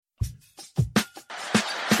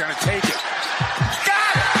going to take it.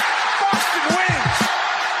 Got it! Boston wins!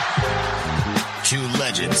 Two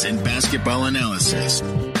legends in basketball analysis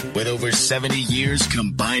with over 70 years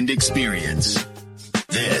combined experience.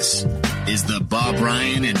 This is the Bob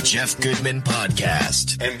Ryan and Jeff Goodman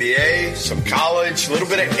podcast. NBA, some college, a little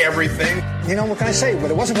bit of everything. You know, what can I say? But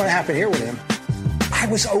it wasn't going to happen here with him. I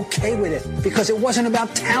was okay with it because it wasn't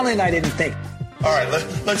about talent, I didn't think. All right,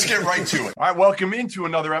 let's get right to it. All right, welcome into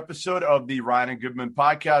another episode of the Ryan and Goodman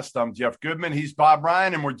podcast. I'm Jeff Goodman. He's Bob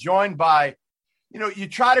Ryan, and we're joined by, you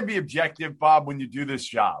try to be objective, Bob, when you do this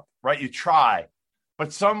job, right? You try,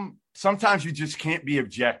 but sometimes you just can't be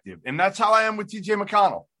objective. And that's how I am with TJ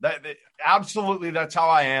McConnell. Absolutely, that's how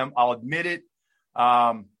I am. I'll admit it.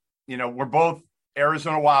 We're both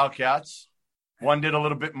Arizona Wildcats. One did a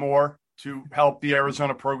little bit more to help the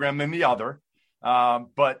Arizona program than the other.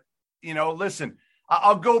 But listen,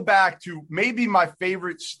 I'll go back to maybe my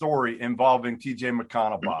favorite story involving TJ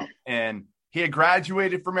McConnell, Bob. And he had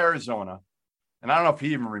graduated from Arizona. And I don't know if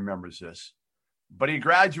he even remembers this, but he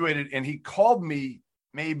graduated and he called me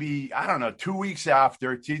maybe, 2 weeks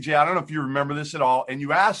after. TJ, I don't know if you remember this at all. And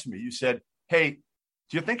you asked me, you said, hey,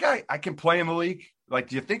 do you think I can play in the league? Like,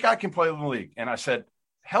 do you think I can play in the league? And I said,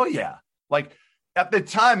 hell yeah. Like, at the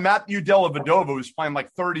time, Matthew Dellavedova was playing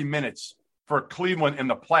like 30 minutes for Cleveland in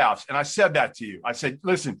the playoffs. And I said that to you. I said,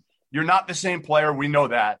 listen, you're not the same player. We know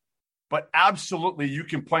that. But absolutely, you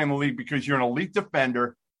can play in the league because you're an elite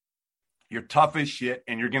defender. You're tough as shit,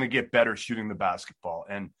 and you're going to get better shooting the basketball.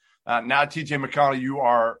 And now, TJ McConnell, you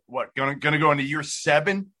are, going to go into year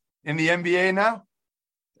 7 in the NBA now?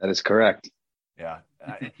 That is correct. Yeah.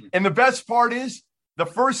 And the best part is the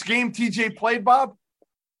first game TJ played, Bob,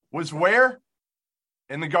 was where?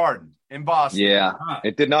 In the Garden in Boston. Yeah,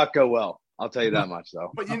 it did not go well. I'll tell you that much,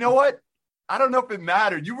 though. But you know what? I don't know if it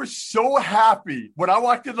mattered. You were so happy when I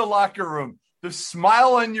walked in the locker room, the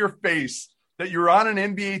smile on your face that you're on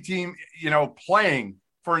an NBA team, playing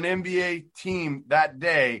for an NBA team that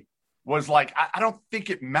day was like, I don't think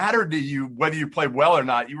it mattered to you whether you played well or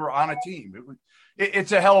not. You were on a team.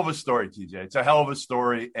 It's a hell of a story, TJ. It's a hell of a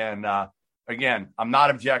story. And again, I'm not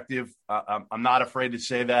objective. I'm not afraid to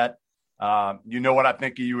say that. You know what I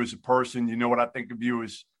think of you as a person. You know what I think of you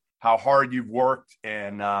as how hard you've worked.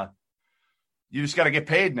 And you just got to get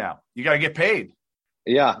paid now. You got to get paid.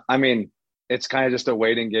 Yeah. I mean, it's kind of just a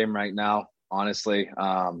waiting game right now, honestly.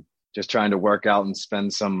 Just trying to work out and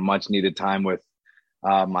spend some much needed time with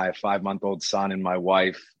my 5-month-old son and my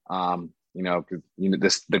wife. The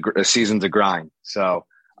season's a grind. So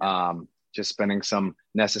just spending some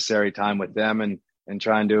necessary time with them and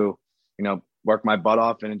trying to, work my butt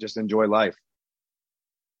off and just enjoy life.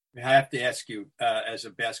 I have to ask you, as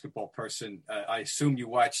a basketball person, I assume you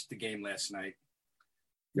watched the game last night.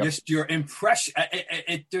 Yep. Just your impression.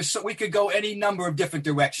 We could go any number of different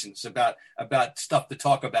directions about stuff to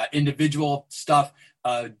talk about, individual stuff.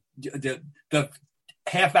 The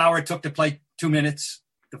half hour it took to play 2 minutes,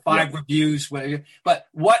 the 5 reviews. But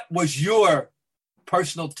what was your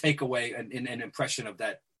personal takeaway and impression of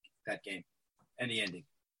that game and the ending?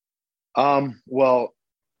 Well,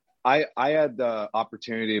 I had the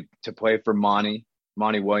opportunity to play for Monty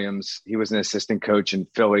Williams. He was an assistant coach in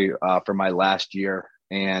Philly for my last year.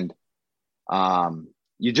 And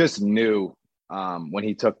you just knew when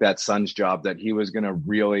he took that Suns job that he was going to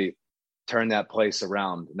really turn that place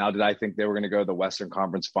around. Now, did I think they were going to go to the Western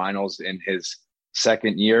Conference Finals in his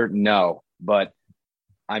second year? No. But,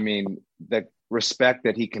 I mean, the respect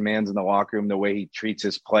that he commands in the locker room, the way he treats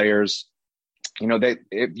his players,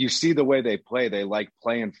 if you see the way they play, they like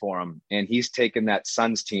playing for him. And he's taken that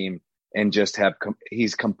Suns team and just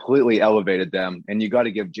he's completely elevated them. And you got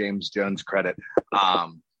to give James Jones credit.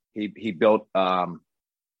 He built a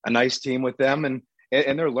nice team with them, and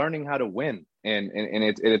they're learning how to win. And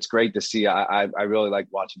it's great to see. I really like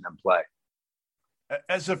watching them play.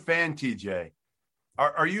 As a fan, TJ,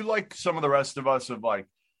 are you like some of the rest of us of like,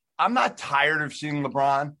 I'm not tired of seeing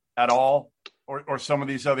LeBron at all, or some of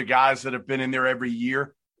these other guys that have been in there every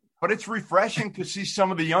year, but it's refreshing to see some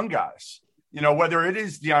of the young guys, whether it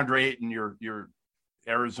is DeAndre Ayton, your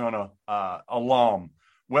Arizona alum,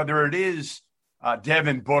 whether it is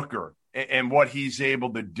Devin Booker and what he's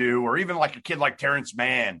able to do, or even like a kid like Terrence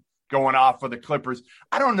Mann going off for the Clippers.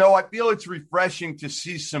 I don't know. I feel it's refreshing to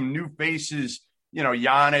see some new faces,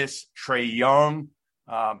 Giannis, Trae Young.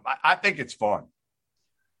 I think it's fun.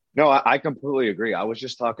 No, I completely agree. I was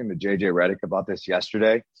just talking to JJ Redick about this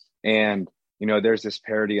yesterday. And, there's this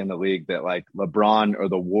parity in the league that like LeBron or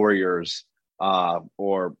the Warriors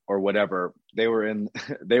or whatever, they were in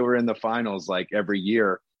the finals like every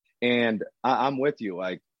year. And I'm with you.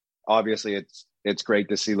 Like, obviously it's great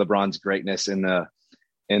to see LeBron's greatness in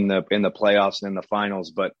in the playoffs and in the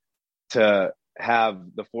finals. But to have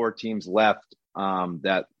the 4 teams left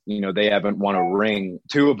that, they haven't won a ring,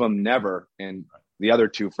 2 of them never, and the other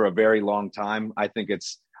 2 for a very long time. I think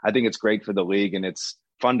it's great for the league, and it's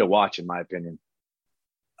fun to watch, in my opinion.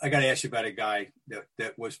 I got to ask you about a guy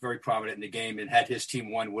that was very prominent in the game, and had his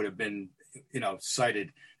team won would have been,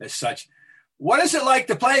 cited as such. What is it like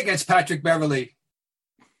to play against Patrick Beverley?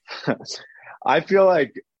 I feel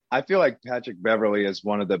like Patrick Beverley is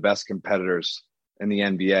one of the best competitors in the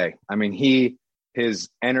NBA. I mean, his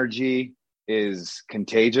energy is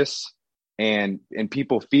contagious, and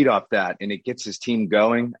people feed off that, and it gets his team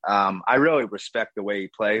going. I really respect the way he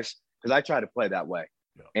plays, because I try to play that way.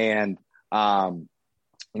 Yeah. And,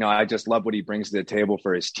 I just love what he brings to the table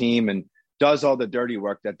for his team, and does all the dirty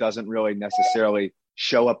work that doesn't really necessarily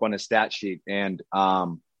show up on a stat sheet. And,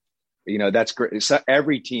 that's great. So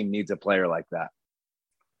every team needs a player like that.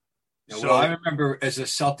 Well, I remember as a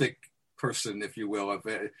Celtic person, if you will, of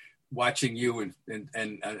watching you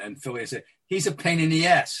and Philly, I said, he's a pain in the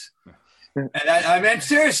ass. And I mean,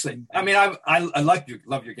 seriously, I mean, I love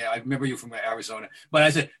your game. I remember you from Arizona, but I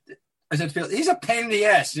said, Phil, he's a pain in the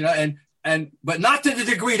ass, but not to the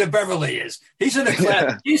degree that Beverley is. He's in the class.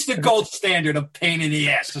 Yeah. He's the gold standard of pain in the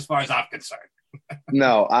ass, as far as I'm concerned.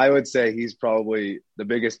 No, I would say he's probably the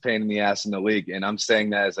biggest pain in the ass in the league, and I'm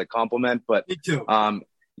saying that as a compliment. But me too.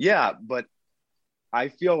 Yeah, but I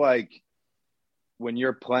feel like when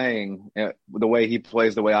you're playing the way he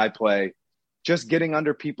plays, the way I play, just getting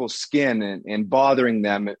under people's skin and bothering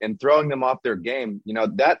them and throwing them off their game,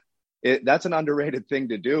 that's an underrated thing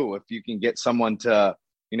to do. If you can get someone to,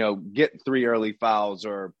 get 3 early fouls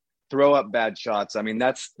or throw up bad shots. I mean,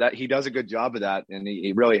 that he does a good job of that, and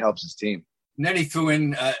he really helps his team. And then he threw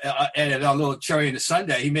in a little cherry in the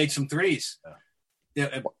sundae. He made some threes.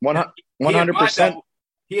 100%.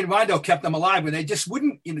 He and Rondo kept them alive, when they just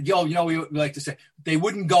wouldn't. We like to say they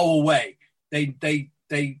wouldn't go away. They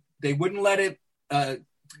wouldn't let it.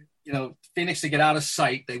 Phoenix to get out of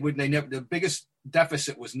sight. They wouldn't. They never. The biggest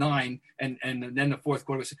deficit was 9, and then the fourth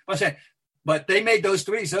quarter was. But they made those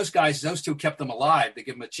threes. Those guys, those 2 kept them alive to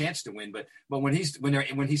give them a chance to win. But when he's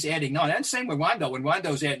adding on, and same with Rondo. When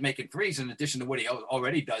Rondo's making threes in addition to what he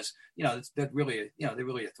already does, they're really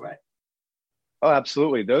a threat. Oh,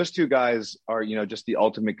 absolutely. Those 2 guys are, just the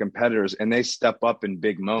ultimate competitors, and they step up in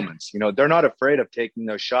big moments. They're not afraid of taking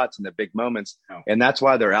those shots in the big moments, and that's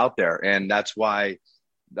why they're out there. And that's why,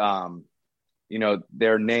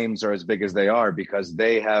 their names are as big as they are, because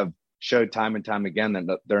they have showed time and time again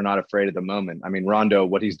that they're not afraid of the moment. I mean, Rondo,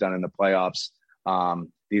 what he's done in the playoffs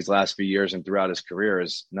these last few years and throughout his career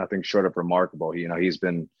is nothing short of remarkable. He's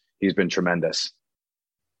been tremendous.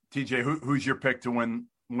 TJ, who's your pick to win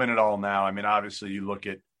it all now? I mean, obviously you look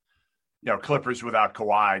at, Clippers without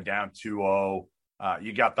Kawhi down 2-0.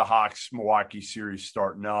 You got the Hawks-Milwaukee series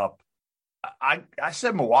starting up. I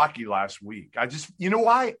said Milwaukee last week.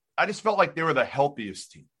 Why? I just felt like they were the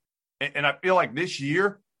healthiest team. And I feel like this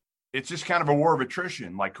year, it's just kind of a war of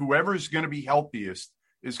attrition. Like whoever's going to be healthiest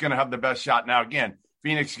is going to have the best shot. Now, again,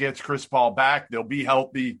 Phoenix gets Chris Paul back. They'll be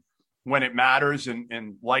healthy when it matters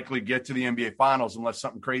and likely get to the NBA Finals unless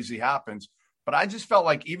something crazy happens. But I just felt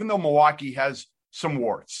like even though Milwaukee has some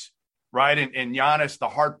warts, right? And Giannis, the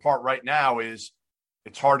hard part right now is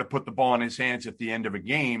it's hard to put the ball in his hands at the end of a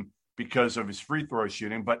game because of his free throw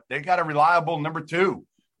shooting. But they got a reliable number 2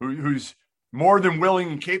 who's more than willing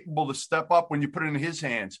and capable to step up when you put it in his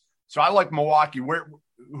hands. So I like Milwaukee.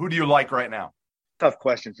 Who do you like right now? Tough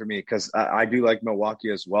question for me, because I do like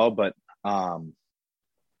Milwaukee as well. But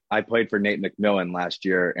I played for Nate McMillan last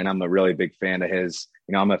year, and I'm a really big fan of his.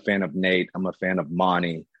 I'm a fan of Nate. I'm a fan of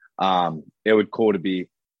Monty. It would cool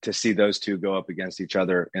to see those 2 go up against each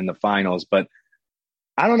other in the finals. But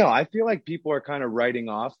I don't know. I feel like people are kind of writing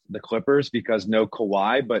off the Clippers because no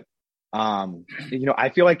Kawhi. But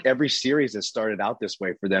I feel like every series has started out this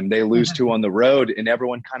way for them. They lose 2 on the road, and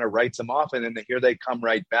everyone kind of writes them off, and then here they come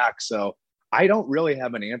right back. So I don't really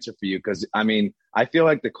have an answer for you, because I feel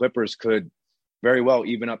like the Clippers could very well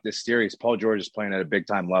even up this series. Paul George is playing at a big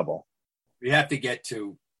time level. We have to get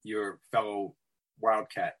to your fellow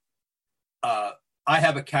Wildcat. I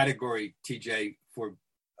have a category, TJ, for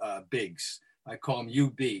bigs. I call them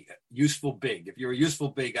UB, useful big. If you're a useful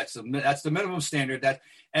big, that's the minimum standard.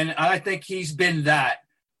 And I think he's been that.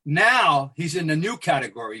 Now he's in the new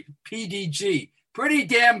category, PDG, pretty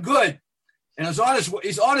damn good, and he's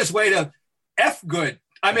on his way to F good.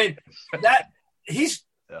 I mean,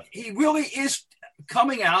 he really is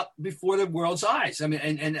coming out before the world's eyes. I mean,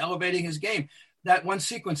 and elevating his game. That one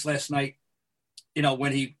sequence last night,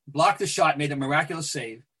 when he blocked the shot, made a miraculous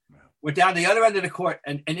save. Went down the other end of the court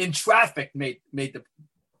and in traffic made the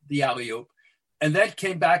the alley-oop, and then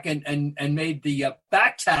came back and made the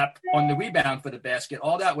back tap on the rebound for the basket,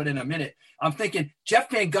 all that within a minute. I'm thinking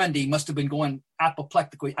Jeff Van Gundy must have been going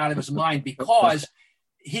apoplectically out of his mind because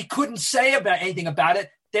he couldn't say anything about it.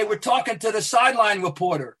 They were talking to the sideline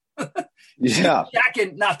reporter. Yeah.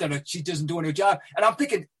 Not that she doesn't doing her job. And I'm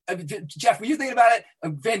thinking, Jeff, were you thinking about it?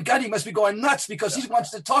 Van Gundy must be going nuts because he wants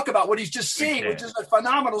to talk about what he's just seeing, which is a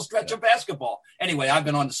phenomenal stretch of basketball. Anyway, I've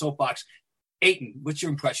been on the soapbox. Ayton, what's your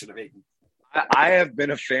impression of Ayton? I have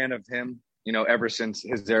been a fan of him, ever since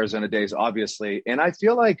his Arizona days, obviously. And I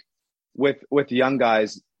feel like with young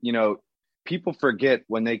guys, people forget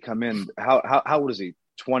when they come in. How old is he?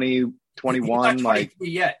 20, 21? He's not 23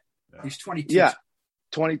 yet. He's 22. Yeah,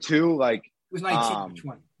 22. Like, he was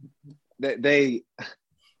 19 20. They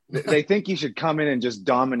think he should come in and just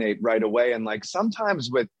dominate right away. And like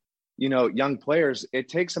sometimes with, young players, it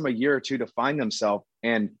takes them a year or two to find themselves.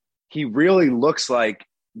 And he really looks like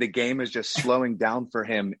the game is just slowing down for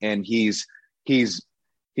him. And he's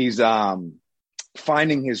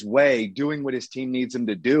finding his way, doing what his team needs him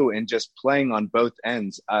to do, and just playing on both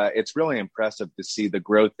ends. It's really impressive to see the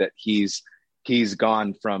growth that he's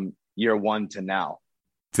gone from year one to now.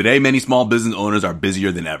 Today, many small business owners are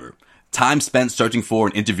busier than ever. Time spent searching for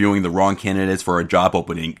and interviewing the wrong candidates for a job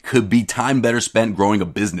opening could be time better spent growing a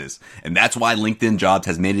business. And that's why LinkedIn Jobs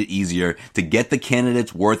has made it easier to get the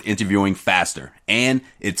candidates worth interviewing faster. And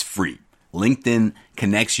it's free. LinkedIn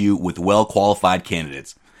connects you with well-qualified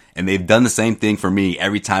candidates. And they've done the same thing for me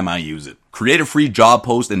every time I use it. Create a free job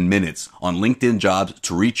post in minutes on LinkedIn Jobs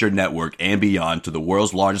to reach your network and beyond to the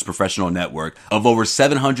world's largest professional network of over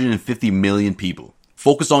 750 million people.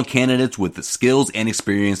 Focus on candidates with the skills and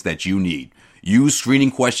experience that you need. Use screening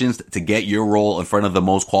questions to get your role in front of the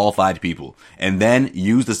most qualified people. And then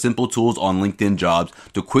use the simple tools on LinkedIn Jobs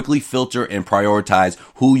to quickly filter and prioritize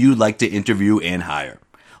who you'd like to interview and hire.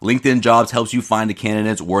 LinkedIn Jobs helps you find the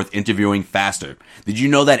candidates worth interviewing faster. Did you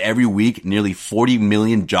know that every week, nearly 40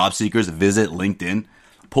 million job seekers visit LinkedIn?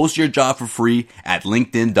 Post your job for free at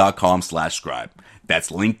linkedin.com/scribe. That's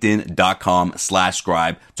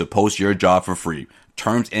linkedin.com/scribe to post your job for free.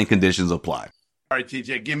 Terms and conditions apply. All right,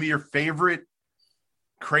 TJ, give me your favorite,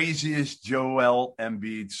 craziest Joel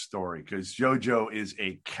Embiid story, because JoJo is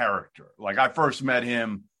a character. Like, I first met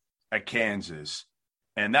him at Kansas,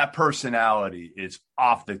 and that personality is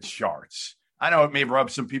off the charts. I know it may rub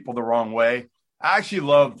some people the wrong way. I actually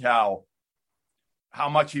loved how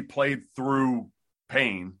much he played through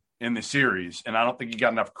pain in the series, and I don't think he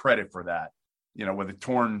got enough credit for that, with a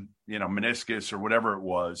torn, meniscus or whatever it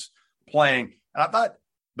was, playing. And I thought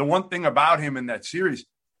the one thing about him in that series,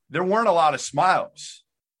 there weren't a lot of smiles.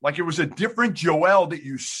 Like, it was a different Joel that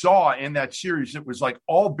you saw in that series. It was like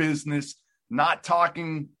all business, not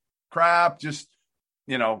talking crap, just,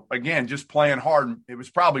 again, just playing hard. It was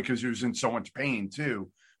probably because he was in so much pain too,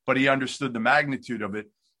 but he understood the magnitude of it.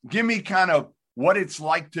 Give me kind of what it's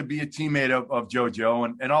like to be a teammate of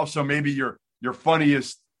JoJo, and also maybe your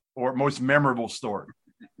funniest or most memorable story.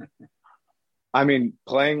 I mean,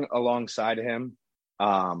 playing alongside him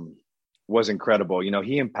was incredible.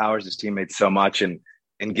 He empowers his teammates so much and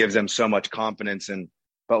gives them so much confidence.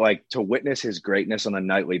 But like, to witness his greatness on a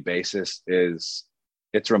nightly basis it's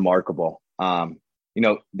remarkable. The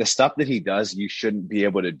stuff that he does, you shouldn't be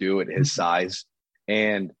able to do at his size.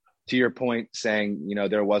 And to your point, saying,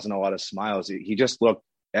 there wasn't a lot of smiles, he just looked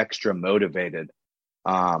extra motivated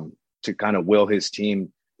to kind of will his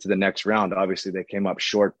team to the next round. Obviously, they came up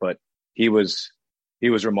short, but he was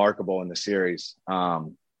remarkable in the series.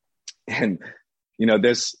 And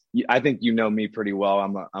this, I think me pretty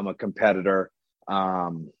well. I'm a competitor,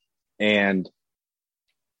 and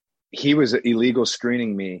he was illegal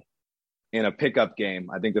screening me in a pickup game.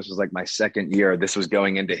 I think this was like my second year. This was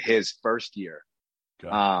going into his first year.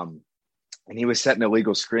 And he was setting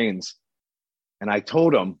illegal screens, and I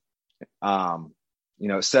told him,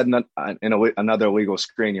 setting in another illegal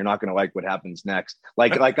screen, you're not going to like what happens next.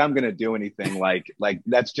 Like I'm going to do anything. Like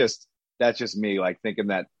that's just me, like thinking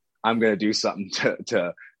that I'm going to do something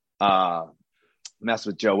to mess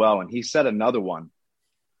with Joel. And he said another one.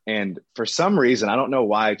 And for some reason, I don't know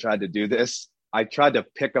why I tried to do this. I tried to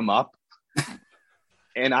pick him up,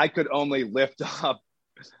 and I could only lift up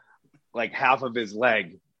like half of his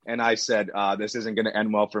leg. And I said, this isn't going to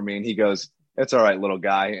end well for me. And he goes, "It's all right, little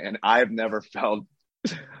guy." And I've never felt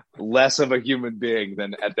less of a human being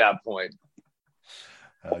than at that point.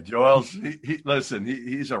 Joel's,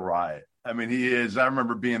 he's a riot. I mean, he is. I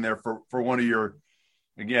remember being there for one of your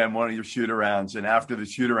shoot-arounds. And after the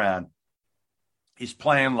shoot-around, he's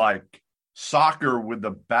playing like soccer with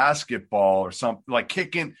the basketball or something, like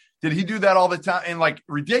kicking. Did he do that all the time? And like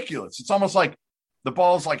ridiculous. It's almost like the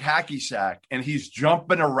ball's like hacky sack, and he's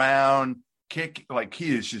jumping around, like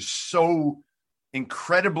he is just so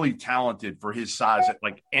incredibly talented for his size at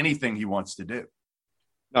like anything he wants to do.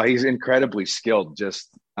 No, he's incredibly skilled.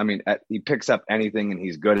 He picks up anything and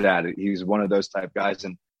he's good at it. He's one of those type guys.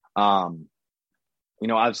 And,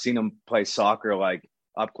 I've seen him play soccer, like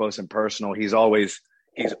up close and personal. He's always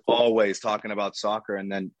talking about soccer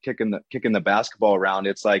and then kicking the basketball around.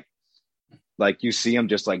 It's like you see him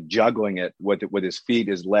just like juggling it with his feet,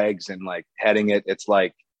 his legs, and like heading it.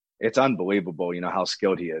 It's unbelievable, how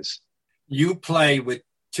skilled he is. You play with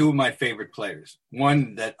two of my favorite players.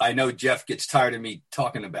 One that I know Jeff gets tired of me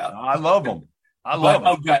talking about. I love him.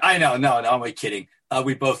 Oh, God, I know. No, I'm only kidding.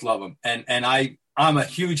 We both love him. And I'm a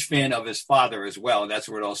huge fan of his father as well. And that's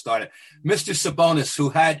where it all started. Mr. Sabonis, who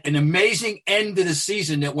had an amazing end to the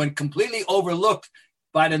season that went completely overlooked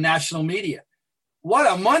by the national media. What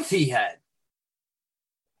a month he had.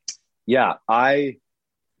 Yeah, I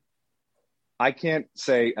can't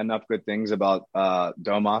say enough good things about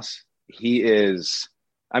Domas.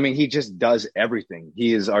 He just does everything.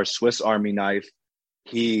 He is our Swiss Army knife.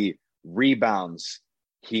 He rebounds.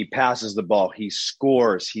 He passes the ball. He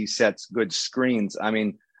scores. He sets good screens.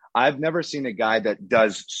 I've never seen a guy that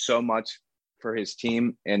does so much for his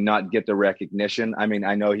team and not get the recognition.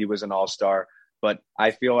 I know he was an all-star, but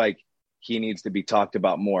I feel like he needs to be talked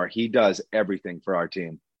about more. He does everything for our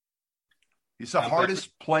team. He's the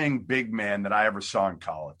hardest playing big man that I ever saw in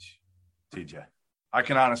college, TJ. I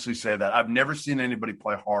can honestly say that. I've never seen anybody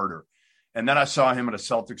play harder. And then I saw him at a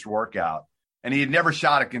Celtics workout, and he had never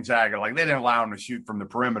shot at Gonzaga. Like, they didn't allow him to shoot from the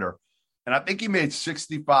perimeter. And I think he made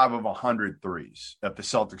 65 of 100 threes at the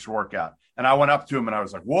Celtics workout. And I went up to him, and I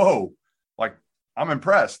was like, whoa, like, I'm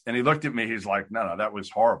impressed. And he looked at me. He's like, no, that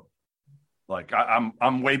was horrible. Like,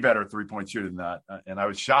 I'm way better three-point shooter than that. And I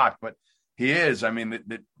was shocked. But he is.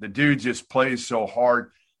 The dude just plays so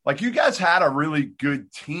hard. Like, you guys had a really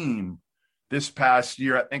good team this past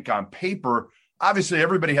year. I think on paper, obviously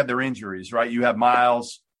everybody had their injuries, right? You have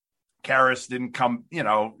Miles, Karras didn't come,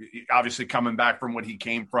 obviously coming back from what he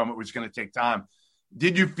came from. It was going to take time.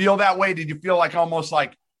 Did you feel that way? Did you feel like almost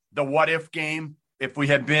like the what if game? If we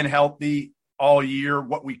had been healthy all year,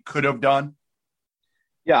 what we could have done?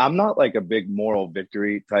 Yeah, I'm not like a big moral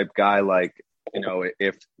victory type guy. Like,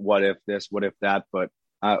 what if this, what if that? But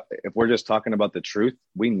if we're just talking about the truth,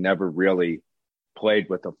 we never really played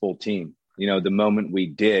with a full team. The moment we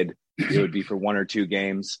did, it would be for one or two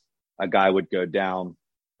games. A guy would go down.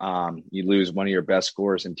 You lose one of your best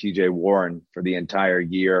scorers in TJ Warren for the entire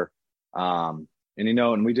year. And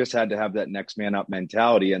we just had to have that next man up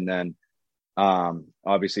mentality. And then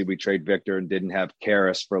obviously we trade Victor and didn't have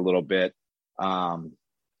Karras for a little bit.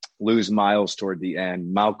 Lose Miles toward the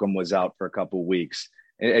end. Malcolm was out for a couple of weeks.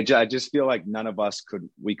 I just feel like none of us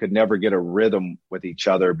we could never get a rhythm with each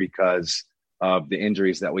other because of the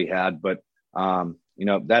injuries that we had. But,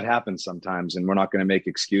 that happens sometimes, and we're not going to make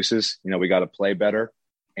excuses. We got to play better.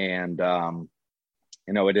 And,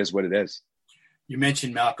 it is what it is. You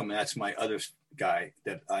mentioned Malcolm. That's my other guy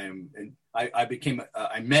that I am. And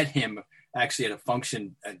I met him actually at a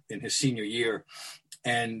function in his senior year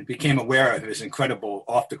and became aware of his incredible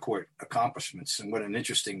off the court accomplishments and what an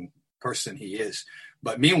interesting person he is.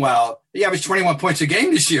 But meanwhile, he averaged 21 points a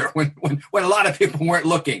game this year when a lot of people weren't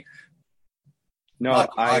looking. No,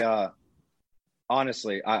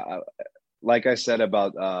 honestly, like I said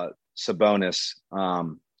about Sabonis,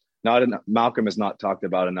 Malcolm is not talked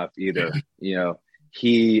about enough either.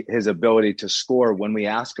 His ability to score when we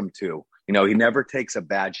ask him to. He never takes a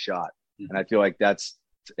bad shot, and I feel like that's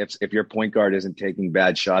if your point guard isn't taking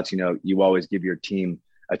bad shots, you always give your team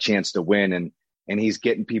a chance to win. And he's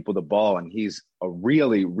getting people the ball, and he's a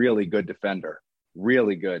really, really good defender,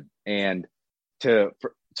 really good. And to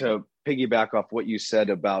piggyback off what you said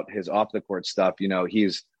about his off the court stuff,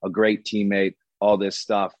 he's a great teammate, all this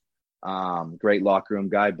stuff, great locker room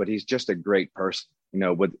guy, but he's just a great person,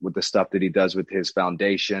 with the stuff that he does with his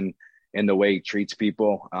foundation and the way he treats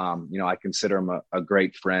people. I consider him a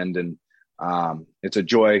great friend, and it's a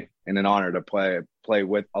joy and an honor to play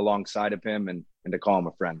with alongside of him and to call him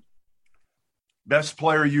a friend. Best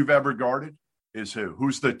player you've ever guarded is who?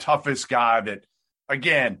 Who's the toughest guy that,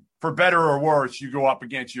 again, for better or worse, you go up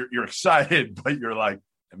against, you're excited, but you're like,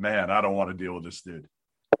 man, I don't want to deal with this dude.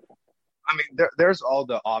 There's all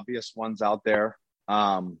the obvious ones out there.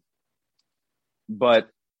 But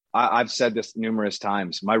I've said this numerous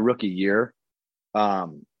times. My rookie year,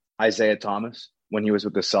 Isaiah Thomas, when he was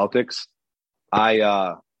with the Celtics,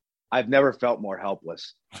 I've never felt more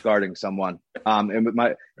helpless guarding someone. And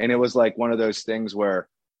it was like one of those things where,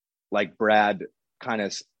 like, Brad kind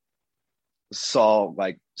of saw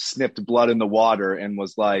like sniffed blood in the water and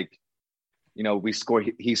was like,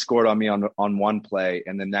 he scored on me on one play,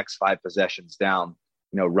 and the next 5 possessions down,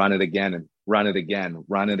 run it again and run it again,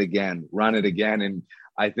 run it again, run it again. And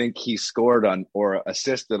I think he scored on or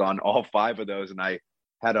assisted on all 5 of those. And I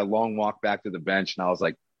had a long walk back to the bench, and I was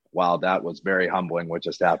like, wow, that was very humbling what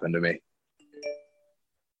just happened to me.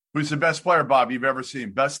 Who's the best player, Bob, you've ever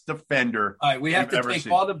seen? Best defender? All right, we have to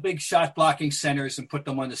take all the big shot blocking centers and put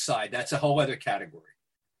them on the side. That's a whole other category.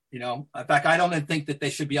 In fact, I don't think that they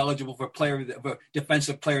should be eligible for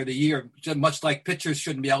defensive player of the year, much like pitchers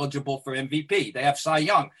shouldn't be eligible for MVP. They have Cy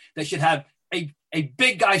Young. They should have a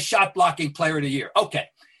big guy shot blocking player of the year. Okay.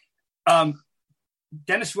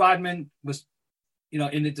 Dennis Rodman was,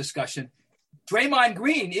 in the discussion. Draymond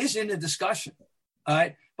Green is in the discussion. All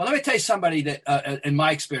right. But let me tell you somebody that, in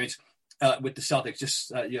my experience with the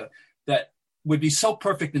Celtics, that would be so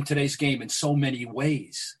perfect in today's game in so many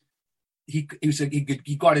ways. He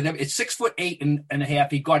guarded every. It's 6'8" and a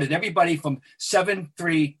half. He guarded everybody from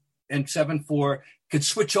 7'3" and 7'4". Could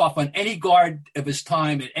switch off on any guard of his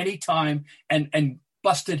time at any time, and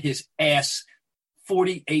busted his ass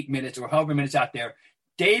 48 minutes or however minutes out there.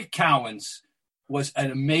 Dave Cowens was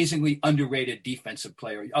an amazingly underrated defensive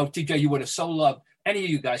player. Oh, TJ, you would have so loved. Any of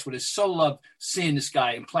you guys would have so loved seeing this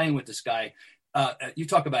guy and playing with this guy. You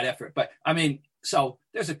talk about effort, but I mean. So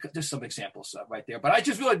there's some examples right there, but I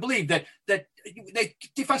just really believe that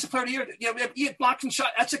defensive player of the year, he blocks and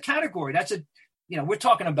shot. That's a category. We're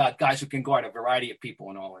talking about guys who can guard a variety of people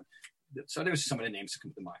and all. And so there's some of the names that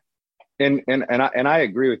come to mind. And I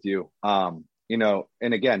agree with you. And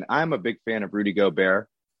again, I'm a big fan of Rudy Gobert.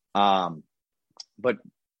 But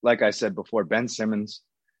like I said before, Ben Simmons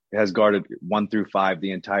has guarded 1 through 5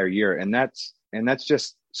 the entire year, and that's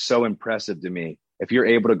just so impressive to me. If you're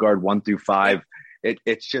able to guard 1 through 5, it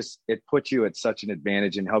puts you at such an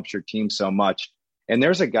advantage and helps your team so much. And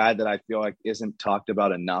there's a guy that I feel like isn't talked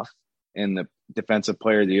about enough in the defensive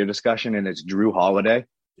player of the year discussion, and it's Drew Holiday.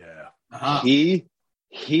 Yeah. Uh-huh.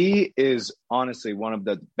 He is honestly one of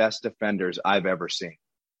the best defenders I've ever seen.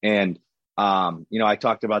 And, I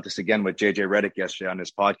talked about this again with JJ Redick yesterday on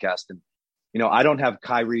his podcast. And, I don't have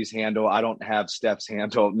Kyrie's handle. I don't have Steph's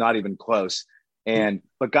handle, not even close.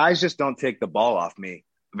 But guys just don't take the ball off me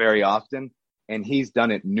very often. And he's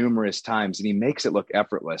done it numerous times, and he makes it look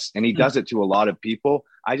effortless, and he does it to a lot of people.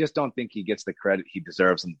 I just don't think he gets the credit he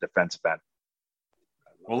deserves in the defensive end.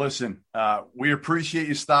 Well, listen, we appreciate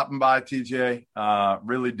you stopping by, TJ.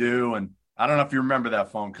 Really do. And I don't know if you remember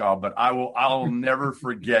that phone call, but I'll never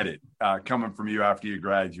forget it coming from you after you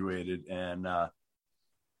graduated. And,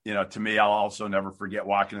 to me, I'll also never forget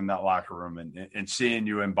walking in that locker room and seeing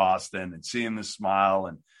you in Boston and seeing the smile.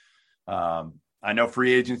 And I know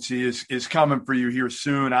free agency is coming for you here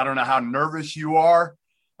soon. I don't know how nervous you are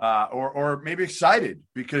or maybe excited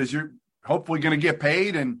because you're hopefully going to get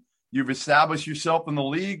paid and you've established yourself in the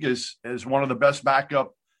league as one of the best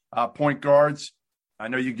backup point guards. I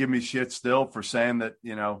know you give me shit still for saying that,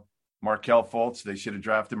 Markelle Fultz, they should have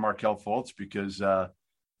drafted Markelle Fultz because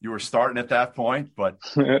you were starting at that point, but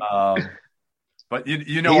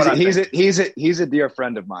you know he's a dear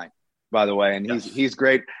friend of mine, by the way, and he's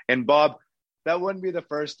great. And Bob, that wouldn't be the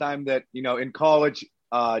first time that in college,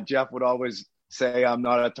 Jeff would always say I'm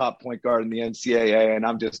not a top point guard in the NCAA, and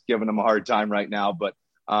I'm just giving him a hard time right now. But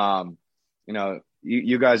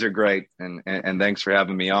you guys are great, and thanks for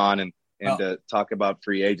having me on and to talk about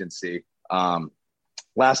free agency.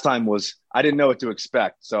 Last time I didn't know what to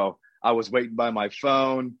expect, so I was waiting by my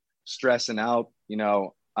phone, stressing out.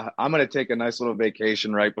 I'm going to take a nice little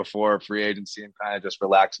vacation right before free agency and kind of just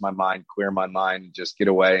relax my mind, clear my mind, and just get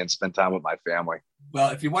away and spend time with my family.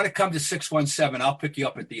 Well, if you want to come to 617, I'll pick you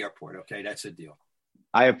up at the airport. Okay, that's a deal.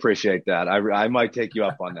 I appreciate that. I might take you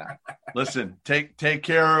up on that. Listen, take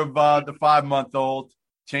care of the 5-month-old.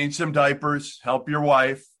 Change some diapers. Help your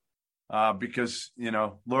wife. Because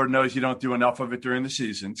Lord knows you don't do enough of it during the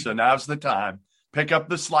season. So now's the time. Pick up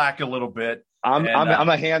the slack a little bit. I'm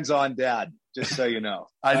a hands-on dad, just so you know.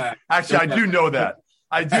 I do know that.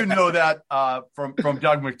 I do know that from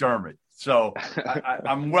Doug McDermott. So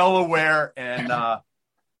I'm well aware. And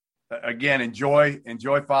again, enjoy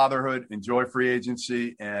fatherhood, enjoy free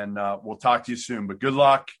agency, and we'll talk to you soon. But good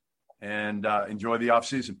luck and enjoy the off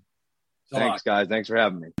season. Thanks, guys. Thanks for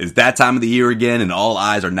having me. It's that time of the year again, and all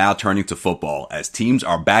eyes are now turning to football as teams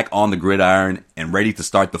are back on the gridiron and ready to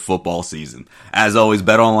start the football season. As always,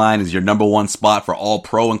 BetOnline is your number one spot for all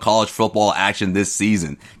pro and college football action this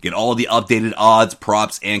season. Get all the updated odds,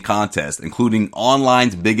 props, and contests, including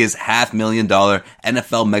online's biggest $500,000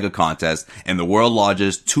 NFL mega contest and the world's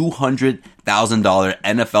largest $200,000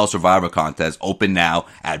 NFL Survivor contest open now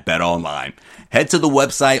at BetOnline. Head to the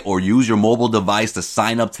website or use your mobile device to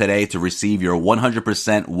sign up today to receive your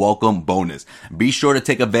 100% welcome bonus. Be sure to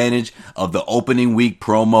take advantage of the opening week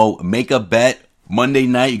promo. Make a bet. Monday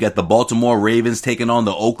night, you got the Baltimore Ravens taking on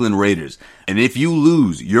the Oakland Raiders. And if you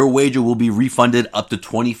lose, your wager will be refunded up to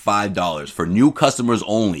 $25 for new customers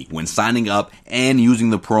only when signing up and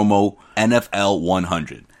using the promo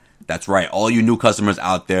NFL100. That's right. All you new customers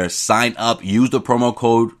out there, sign up, use the promo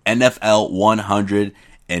code NFL100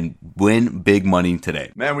 and win big money today.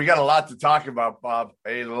 Man, we got a lot to talk about, Bob.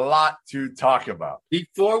 A lot to talk about.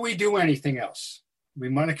 Before we do anything else, we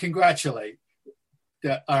want to congratulate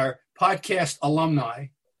our podcast alumni,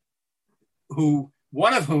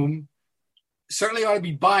 one of whom certainly ought to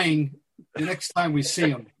be buying the next time we see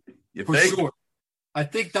him. For sure. I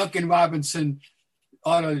think Duncan Robinson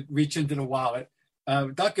ought to reach into the wallet.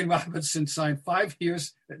 Duncan Robinson signed 5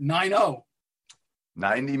 years at 9-0.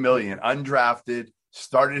 $90 million, undrafted.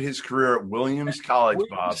 Started his career at Williams College,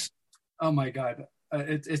 Bob. Oh my God,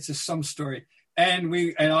 it's just some story. And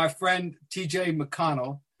our friend TJ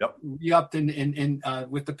McConnell, re-upped in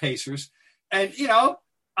with the Pacers. And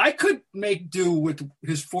I could make do with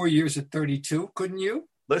his 4 years at 32, couldn't you?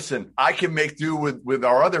 Listen, I can make do with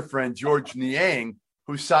our other friend George Niang,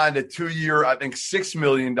 who signed a 2-year, I think $6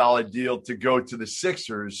 million deal to go to the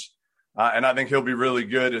Sixers, and I think he'll be really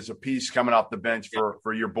good as a piece coming off the bench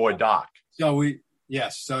for your boy Doc. So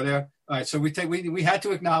there. All right. So we had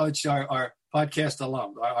to acknowledge our podcast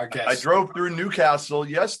alum, our guest. I drove through Newcastle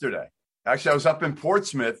yesterday. Actually, I was up in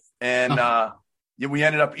Portsmouth, and we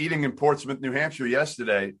ended up eating in Portsmouth, New Hampshire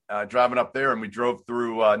yesterday, driving up there, and we drove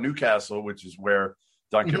through Newcastle, which is where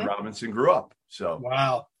Duncan Robinson grew up. So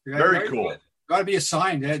wow, very cool. Got to be a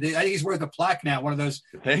sign. I think he's worth a plaque now. One of those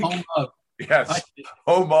home of. Yes,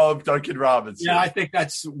 home of Duncan Robinson. Yeah, I think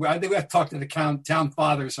we have to talk to the town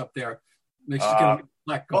fathers up there.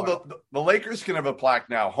 The Lakers can have a plaque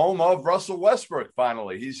now. Home of Russell Westbrook.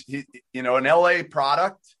 Finally, he's an LA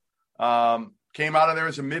product. Came out of there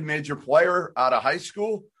as a mid-major player out of high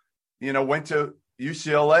school. Went to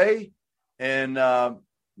UCLA, and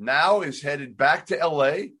now is headed back to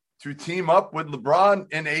LA to team up with LeBron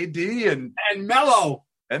and AD and Melo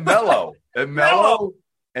and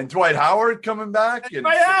Dwight Howard coming back.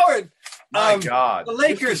 Dwight Howard. My God, the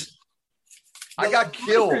Lakers. I got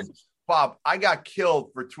killed. Bob, I got killed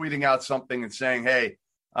for tweeting out something and saying, hey,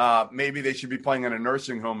 maybe they should be playing in a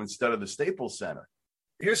nursing home instead of the Staples Center.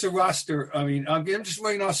 Here's a roster. I mean, I'm just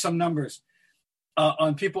reading off some numbers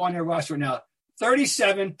on people on their roster now.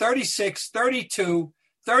 37, 36, 32,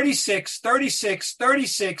 36, 36,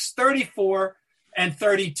 36, 34, and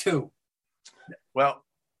 32. Well,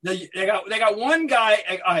 they got one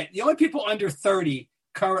guy. All right, the only people under 30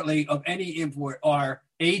 currently of any import are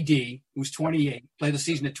AD, who's 28, played the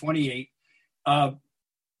season at 28.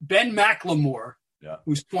 Ben McLemore,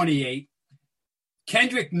 who's 28.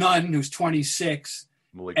 Kendrick Nunn, who's 26.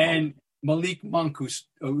 Malik Monk, who's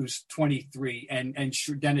 23. And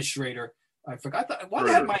Dennis Schrader. I forgot that.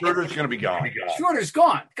 Schroeder's going to be gone. Schroeder's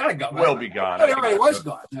gone. Got to go. Will be gone. He already was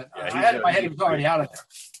gone. I had in my head he was already out of there.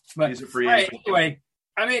 But he's a free agent. Anyway,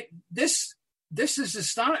 I mean, this is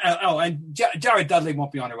astonishing. And Jared Dudley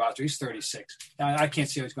won't be on the roster. He's 36. I can't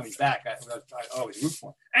see how he's going to be back. I always root for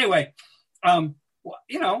him. Anyway,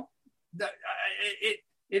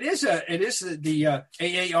 it is the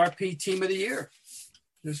AARP Team of the Year.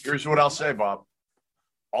 Here's what I'll say, Bob.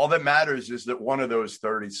 All that matters is that one of those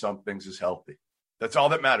 30-somethings is healthy. That's all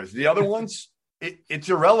that matters. The other ones, it's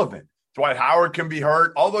irrelevant. Dwight Howard can be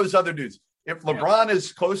hurt. All those other dudes. If LeBron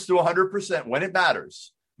is close to 100% when it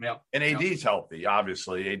matters, and AD's healthy,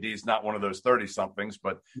 obviously. AD's not one of those 30-somethings,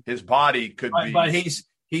 but his body could be. But he's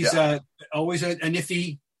always an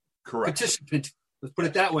iffy participant. Let's put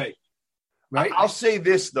it that way. Right? I'll say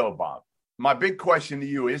this, though, Bob. My big question to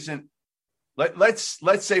you isn't let's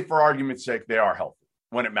say, for argument's sake, they are healthy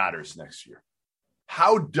when it matters next year.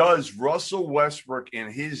 How does Russell Westbrook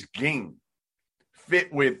and his game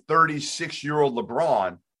fit with 36-year-old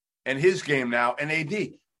LeBron and his game now and AD?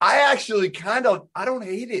 I actually I don't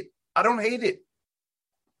hate it.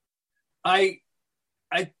 I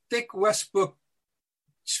think Westbrook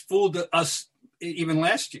fooled us even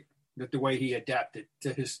last year with the way he adapted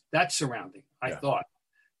to that surrounding, I thought.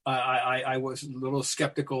 I was a little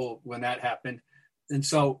skeptical when that happened. And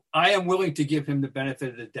so I am willing to give him the benefit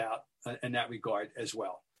of the doubt in that regard as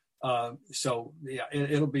well. So yeah,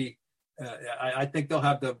 it'll be, I think they'll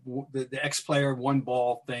have the ex-player one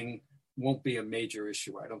ball thing won't be a major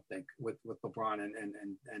issue. I don't think with LeBron and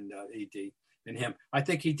AD and him. I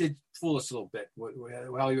think he did fool us a little bit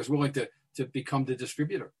while he was willing to become the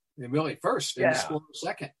distributor and really first and score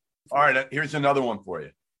second. All right. Here's another one for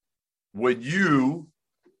you. Would you,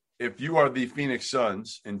 if you are the Phoenix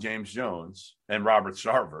Suns and James Jones and Robert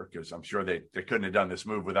Sarver, because I'm sure they couldn't have done this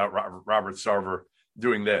move without Robert Sarver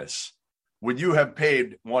doing this, would you have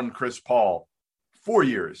paid one Chris Paul 4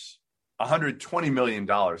 years, $120 million?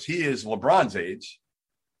 He is LeBron's age.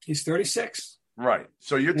 He's 36. Right.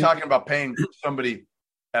 So you're talking about paying somebody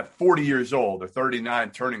at 40 years old or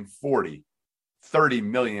 39 turning 40, $30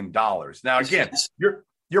 million. Now, again,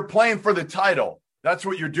 you're playing for the title. That's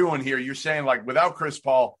what you're doing here. You're saying, like, without Chris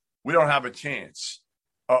Paul, we don't have a chance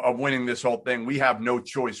of winning this whole thing. We have no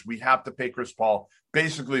choice. We have to pay Chris Paul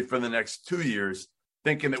basically for the next 2 years,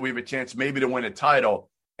 thinking that we have a chance maybe to win a title.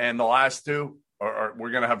 And the last two,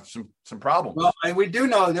 we're going to have some problems. Well, and we do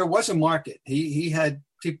know there was a market. He had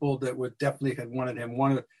people that would definitely had wanted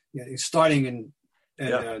him. Starting in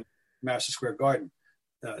Madison Square Garden.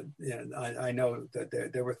 I know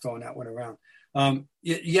that they were throwing that one around.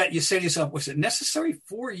 Yet you say to yourself, was it necessary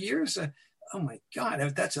 4 years? Oh my God,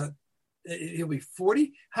 he'll be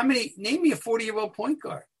 40. Name me a 40-year-old point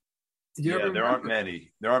guard. There aren't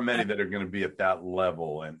many. There aren't many that are going to be at that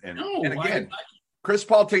level. And again, Chris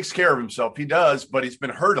Paul takes care of himself. He does, but he's been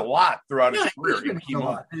hurt a lot throughout his career.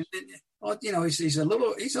 He's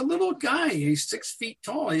a little guy. He's 6 feet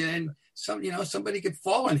tall, and somebody could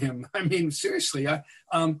fall on him. I mean, seriously, that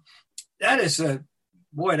is the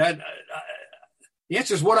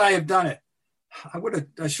answer is, would I have done it?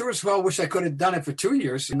 I sure as well wish I could have done it for 2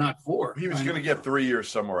 years and not 4. He was going to get 3 years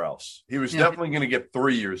somewhere else. He was definitely going to get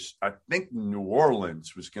 3 years. I think New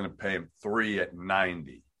Orleans was going to pay him 3 at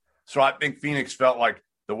 90. So I think Phoenix felt like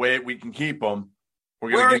the way we can keep him,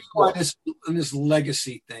 we're going to get on this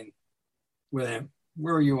legacy thing with him.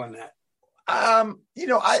 Where are you on that? I'm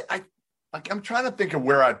trying to think of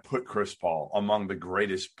where I'd put Chris Paul among the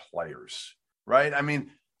greatest players, right? I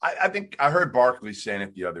mean, I think I heard Barkley saying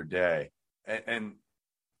it the other day, and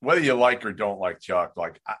whether you like or don't like Chuck,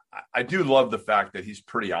 like I do love the fact that he's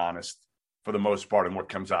pretty honest for the most part in what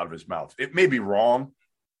comes out of his mouth. It may be wrong,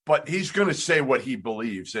 but he's going to say what he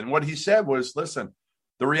believes. And what he said was, listen,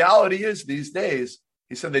 the reality is these days,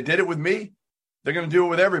 he said, they did it with me. They're going to do it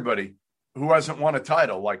with everybody who hasn't won a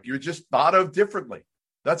title. Like, you're just thought of differently.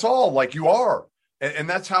 That's all. Like, you are. And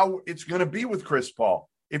that's how it's going to be with Chris Paul.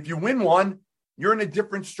 If you win one, you're in a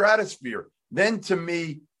different stratosphere. Then to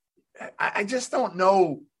me, I just don't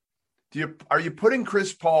know. Are you putting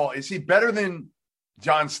Chris Paul, is he better than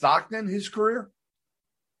John Stockton, his career?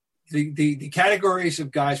 The categories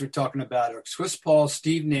of guys we're talking about are Chris Paul,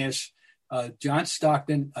 Steve Nash, John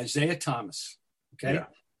Stockton, Isaiah Thomas. Okay. Yeah.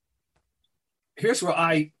 Here's where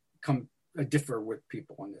I differ with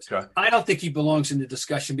people on this. Okay. I don't think he belongs in the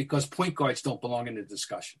discussion because point guards don't belong in the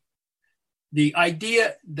discussion. The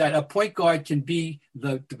idea that a point guard can be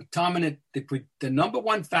the dominant, the number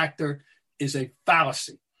one factor is a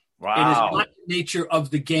fallacy. Wow. It is not the nature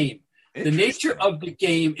of the game. The nature of the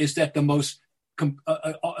game is that the most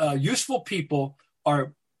useful people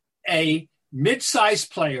are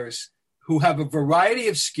mid-sized players who have a variety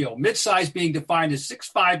of skill, mid-sized being defined as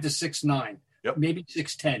 6'5" to 6'9", maybe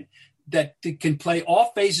 6'10", that can play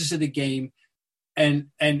all phases of the game and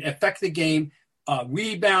affect the game,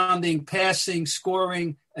 rebounding, passing,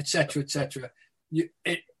 scoring, et cetera,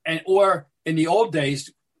 or in the old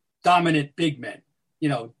days, dominant big men.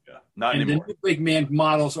 Not anymore. The new big man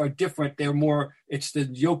models are different. They're more. It's the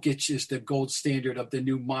Jokic is the gold standard of the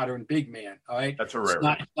new modern big man. All right, that's a rare.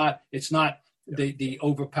 It's not the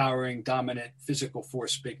overpowering, dominant physical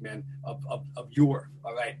force big man of yore.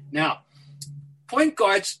 All right, now point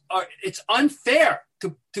guards are. It's unfair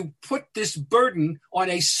to put this burden on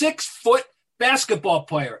a 6-foot basketball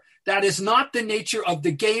player. That is not the nature of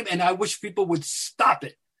the game, and I wish people would stop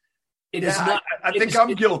it. It is not. I think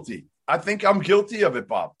I'm guilty. I think I'm guilty of it,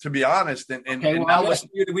 Bob, to be honest. And I'll ask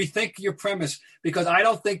you to rethink your premise, because I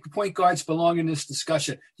don't think point guards belong in this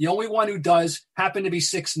discussion. The only one who does happen to be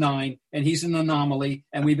 6'9", and he's an anomaly,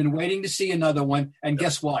 and we've been waiting to see another one. And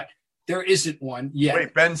guess what? There isn't one yet.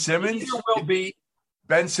 Wait, Ben Simmons? There will be.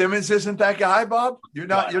 Ben Simmons isn't that guy, Bob? You're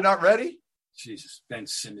not ready? Jesus, Ben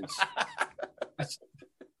Simmons.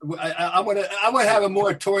 I want to have a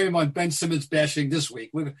moratorium on Ben Simmons bashing this week.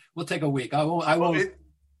 We'll take a week. I won't.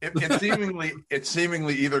 It's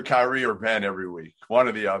seemingly either Kyrie or Ben every week, one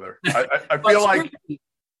or the other. I feel like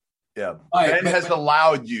Ben has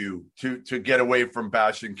allowed you to get away from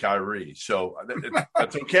bashing Kyrie, so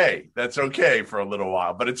that's okay. That's okay for a little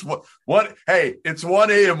while. But it's what it's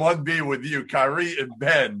 1A and 1B with you, Kyrie and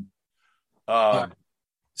Ben.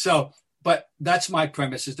 So, but that's my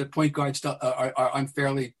premise: is that point guards are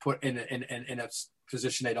unfairly put in a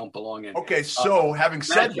position they don't belong in. Okay, so having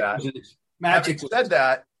said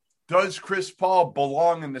that, does Chris Paul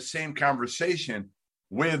belong in the same conversation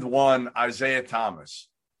with one Isaiah Thomas,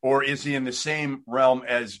 or is he in the same realm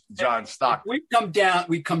as John Stockton?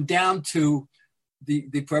 We come down to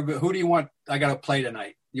the who do you want? I got to play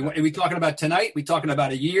tonight. Are we talking about tonight? We talking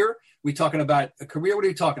about a year? We talking about a career? What are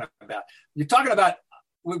you talking about? You're talking about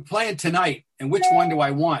we're playing tonight, and which one do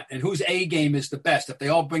I want, and whose A game is the best? If they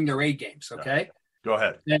all bring their A games, okay. Yeah. Go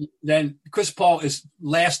ahead. Then Chris Paul is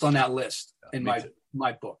last on that list in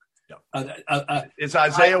my book. Yeah. Is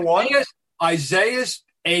Isaiah one? Isaiah's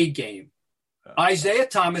A game. Isaiah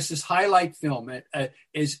Thomas's highlight film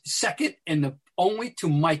is second only to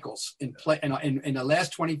Michael's in the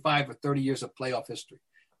last 25 or 30 years of playoff history.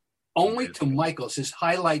 Only to Michael's, his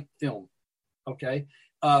highlight film. Okay.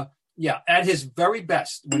 At his very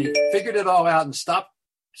best, when he figured it all out and stopped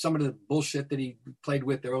some of the bullshit that he played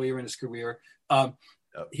with earlier in his career, I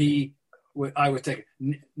would take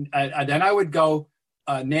it. Then I would go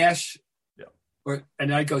Nash,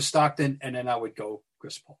 and I'd go Stockton, and then I would go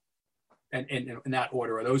Chris Paul. And in that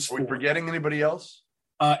order, are those four. Are we forgetting anybody else?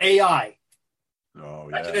 AI. Oh,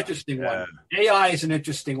 that's an interesting one. AI is an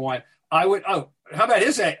interesting one. How about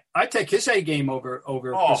his A? I'd take his A game over.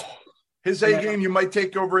 His A game you might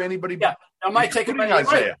take over anybody. Yeah, I might take it over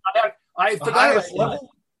Isaiah. I forgot about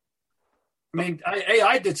level. I mean,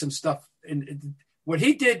 AI did some stuff. And what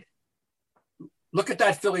he did, look at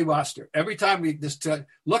that Philly roster. Every time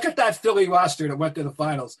look at that Philly roster that went to the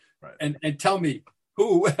finals, and tell me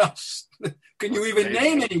who else can you even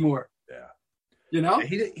name anymore? Yeah, you know,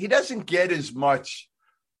 he doesn't get as much.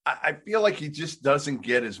 I feel like he just doesn't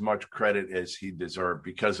get as much credit as he deserved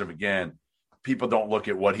because of, again, people don't look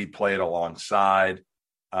at what he played alongside.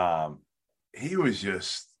 He was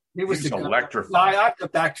electrifying. I have to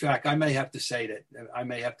backtrack. I may have to say that. I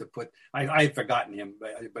may have to put. I had forgotten him,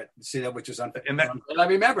 but see that which is unfair. And I'm glad I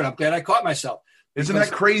remembered. I'm glad I caught myself. Isn't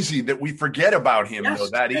that crazy that we forget about him though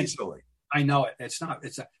that easily? I know it. It's not.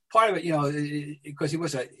 It's a part of it, you know, because he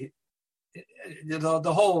was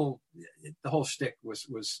the whole shtick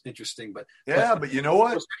was interesting. But but you know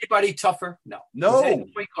what? Was anybody tougher? No. No. Ever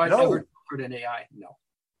tougher than AI? No.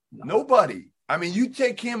 Nobody. I mean, you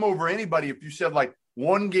take him over anybody if you said like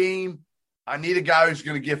one game, I need a guy who's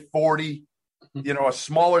going to get 40, you know, a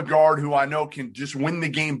smaller guard who I know can just win the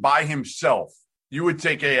game by himself. You would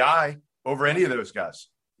take AI over any of those guys.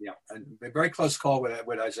 Yeah, and a very close call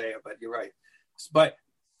with Isaiah, but you're right. But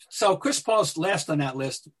so Chris Paul's last on that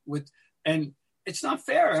list and it's not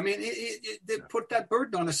fair. I mean, they put that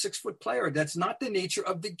burden on a 6-foot player. That's not the nature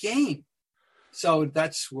of the game. So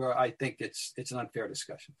that's where I think it's an unfair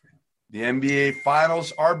discussion for him. The NBA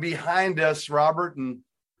Finals are behind us, Robert, and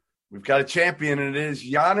we've got a champion, and it is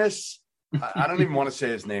Giannis. I don't even want to say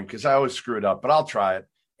his name because I always screw it up, but I'll try it.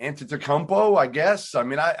 Antetokounmpo, I guess. I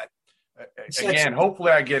mean, again,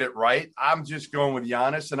 hopefully I get it right. I'm just going with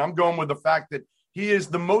Giannis, and I'm going with the fact that he is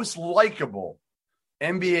the most likable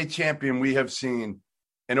NBA champion we have seen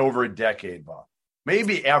in over a decade, Bob.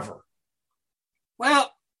 Maybe ever.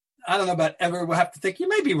 Well, I don't know about ever. We'll have to think. You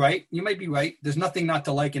may be right. You may be right. There's nothing not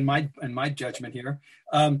to like in my judgment here.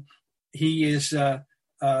 He is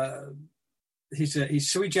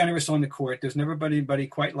he's sui generis on the court. There's never been anybody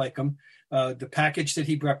quite like him. The package that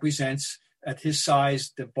he represents at his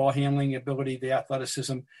size, the ball handling ability, the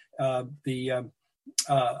athleticism, I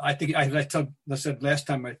think I said last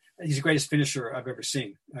time, he's the greatest finisher I've ever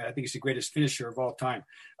seen. I think he's the greatest finisher of all time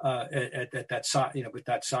at that size. You know, with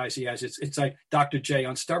that size he has, it's like Dr. J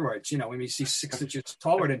on steroids. You know, I mean, he's 6 inches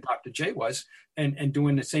taller than Dr. J was, and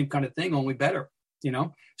doing the same kind of thing, only better. You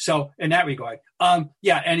know, so in that regard,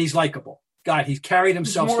 and he's likable. God, he's carried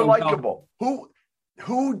himself more likable.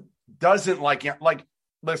 Who doesn't like him? Like,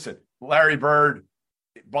 listen, Larry Bird,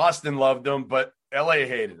 Boston loved him, but LA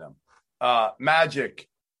hated him. Magic,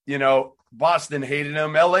 you know, Boston hated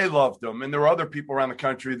him. LA loved him. And there were other people around the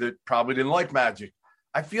country that probably didn't like Magic.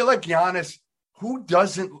 I feel like Giannis, who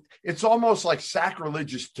doesn't, it's almost like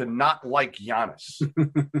sacrilegious to not like Giannis.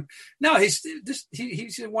 No,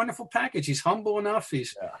 he's a wonderful package. He's humble enough.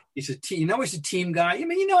 He's a team, he's a team guy. I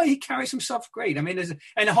mean, he carries himself great. I mean,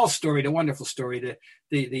 and the whole story, the wonderful story,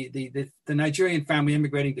 the Nigerian family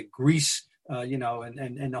immigrating to Greece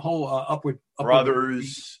and the whole upward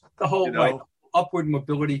brothers, the whole upward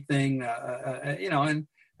mobility thing, and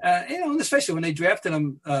especially when they drafted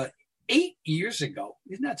him 8 years ago.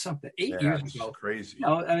 Isn't that something? 8 years ago. Crazy.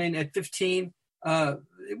 At 15,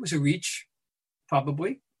 it was a reach,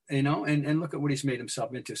 probably, and look at what he's made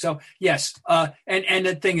himself into. So, yes. And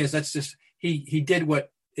the thing is, that's just, he did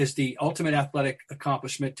what is the ultimate athletic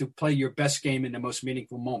accomplishment, to play your best game in the most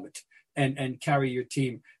meaningful moment and carry your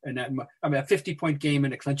team. And that, a 50-point game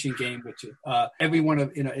and a clinching game, which every one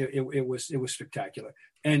of, it was spectacular.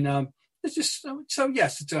 And it's just, so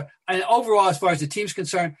yes, it's and overall, as far as the team's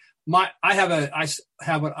concerned, I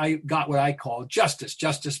have what I call justice.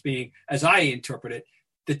 Justice being, as I interpret it,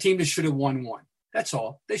 the team that should have won. That's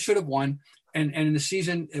all. They should have won. And in the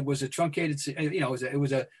season, it was a truncated, it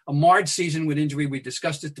was a marred season with injury. We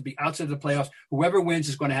discussed it to be outside of the playoffs. Whoever wins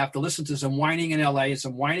is going to have to listen to some whining in LA and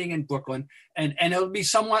some whining in Brooklyn. And it'll be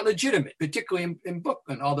somewhat legitimate, particularly in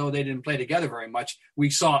Brooklyn. Although they didn't play together very much, we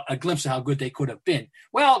saw a glimpse of how good they could have been.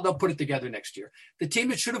 Well, they'll put it together next year. The team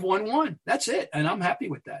that should have won. That's it. And I'm happy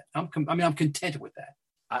with that. I'm content with that.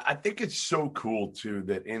 I think it's so cool, too,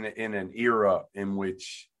 that in an era in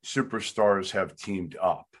which superstars have teamed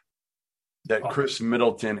up, that Chris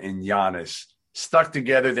Middleton and Giannis stuck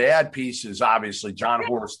together. They had pieces, obviously. John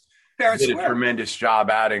Horst did a tremendous job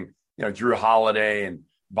adding, Drew Holiday and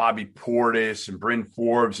Bobby Portis and Bryn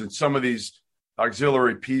Forbes and some of these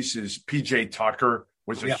auxiliary pieces. PJ Tucker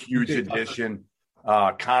was a huge addition.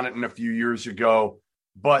 Connaughton a few years ago.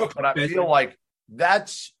 But I feel like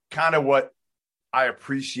that's kind of what I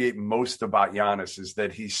appreciate most about Giannis, is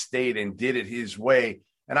that he stayed and did it his way.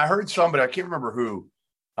 And I heard somebody, I can't remember who,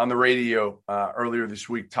 on the radio earlier this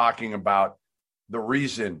week talking about the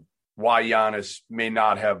reason why Giannis may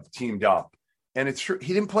not have teamed up. And it's true.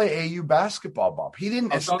 He didn't play AU basketball, Bob. He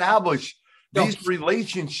didn't establish these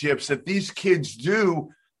relationships that these kids do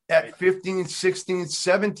at 15, 16,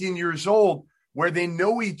 17 years old, where they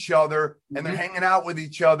know each other and they're hanging out with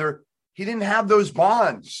each other. He didn't have those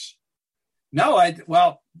bonds. No,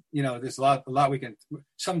 there's a lot we can,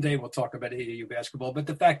 someday we'll talk about AAU basketball, but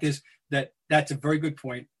the fact is that that's a very good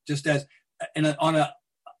point. Just as on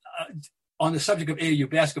the subject of AAU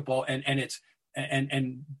basketball and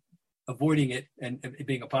avoiding it and it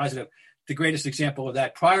being a positive, the greatest example of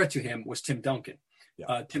that prior to him was Tim Duncan.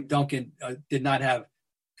 Yeah. Tim Duncan did not have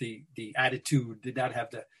the attitude, did not have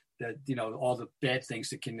the all the bad things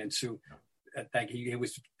that can ensue. He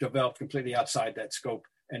was developed completely outside that scope.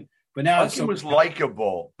 But now Duncan was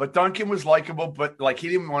likable, but like he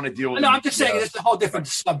didn't want to deal with. No, I'm just saying it's a whole different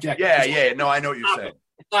subject. Yeah. No, I know what you're saying.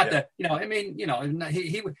 It's not that,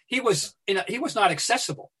 he was not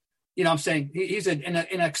accessible. I'm saying he's an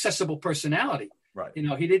inaccessible personality. Right.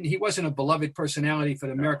 He wasn't a beloved personality for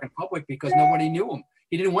the American public because nobody knew him.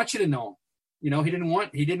 He didn't want you to know him.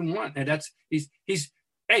 He didn't want, and that's,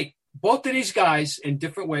 both of these guys in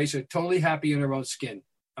different ways are totally happy in their own skin.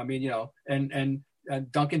 And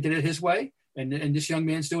Duncan did it his way, and this young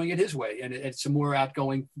man's doing it his way, and it's a more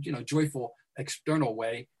outgoing, joyful external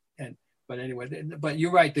way. But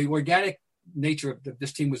you're right. The organic nature of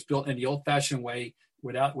this team was built in the old-fashioned way,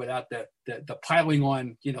 without the piling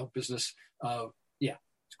on, business.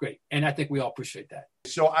 It's great, and I think we all appreciate that.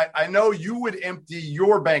 So I know you would empty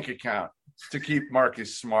your bank account to keep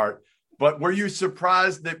Marcus Smart, but were you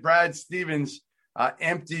surprised that Brad Stevens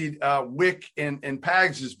emptied Wick and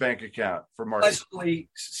Pags' bank account for Marcus? Pleasantly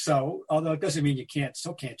so, although it doesn't mean you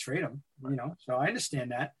still can't trade them, So I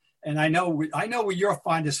understand that, and I know where your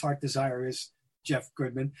fondest heart desire is, Jeff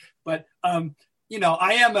Goodman. But I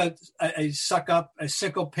am a suck up, a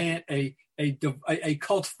sycophant, a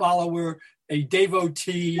cult follower, a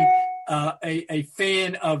devotee, a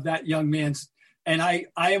fan of that young man's, and I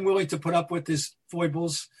am willing to put up with his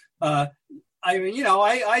foibles. I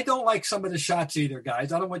don't like some of the shots either,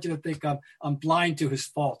 guys. I don't want you to think I'm blind to his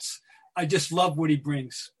faults. I just love what he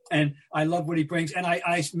brings, and I love what he brings. And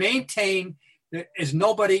I maintain there is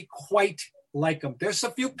nobody quite like him. There's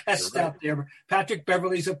a few pests out there. Patrick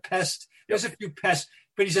Beverley's a pest. There's a few pests,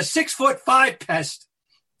 but he's a 6'5" pest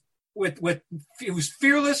who's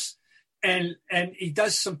fearless, and he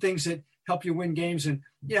does some things that help you win games. And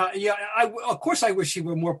of course I wish he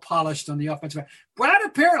were more polished on the offensive end. Brad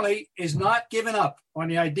apparently is not giving up on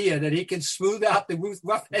the idea that he can smooth out the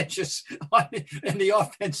rough edges in the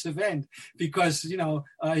offensive end, because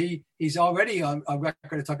he's already on a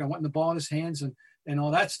record of talking about wanting the ball in his hands and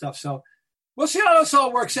all that stuff. So we'll see how this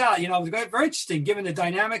all works out. It's very interesting given the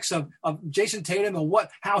dynamics of Jason Tatum and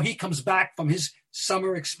how he comes back from his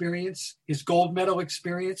summer experience, his gold medal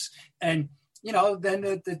experience, and then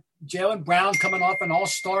the Jaylen Brown coming off an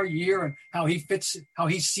all-star year and how he fits, how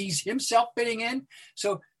he sees himself fitting in.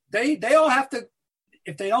 So they all have to,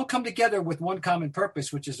 if they don't come together with one common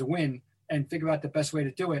purpose, which is a win, and figure out the best way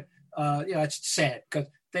to do it, it's sad because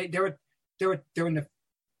they're in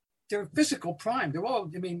their physical prime. They're all,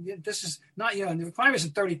 this is not, the prime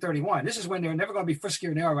isn't 30, 31. This is when they're never going to be friskier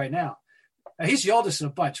than they are right now. He's the oldest of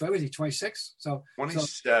the bunch, right? Was he 26? So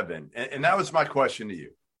 27. And that was my question to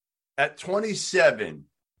you. At 27,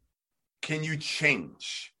 can you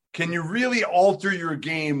change? Can you really alter your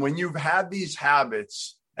game when you've had these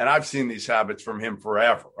habits? And I've seen these habits from him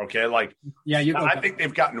forever. Okay. I think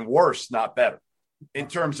they've gotten worse, not better, in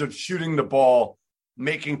terms of shooting the ball,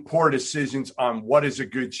 making poor decisions on what is a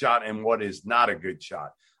good shot and what is not a good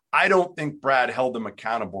shot. I don't think Brad held him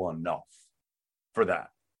accountable enough for that.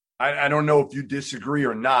 I don't know if you disagree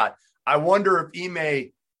or not. I wonder if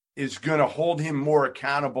Ime is going to hold him more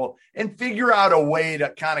accountable and figure out a way to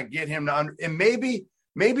kind of get him to and maybe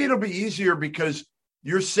it'll be easier because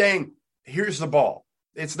you're saying, here's the ball.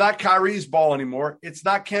 It's not Kyrie's ball anymore. It's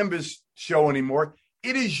not Kemba's show anymore.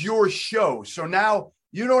 It is your show. So now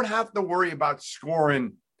you don't have to worry about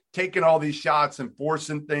scoring, taking all these shots and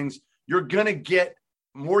forcing things. You're going to get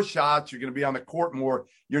more shots. You're going to be on the court more.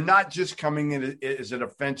 You're not just coming in as an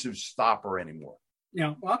offensive stopper anymore.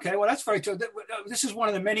 Okay. Well, that's very true. This is one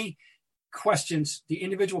of the many questions, the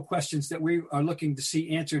individual questions that we are looking to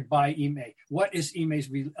see answered by Ime. What is Ime's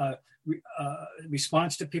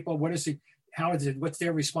response to people? What's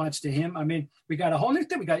their response to him? I mean, we got a whole new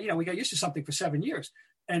thing. We got used to something for 7 years,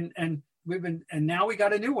 and now we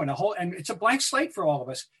got a new one, and it's a blank slate for all of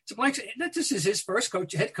us. It's a blank. This is his first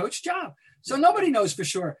head coach job, so nobody knows for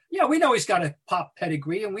sure. We know he's got a pop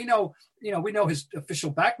pedigree, and we know his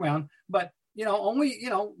official background, but we're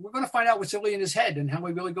going to find out what's really in his head and how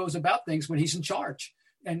he really goes about things when he's in charge.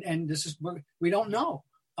 And this is we don't know,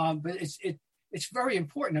 but it's very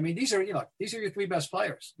important. I mean, these are your three best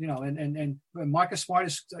players, and Marcus Smart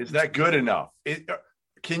is that good enough?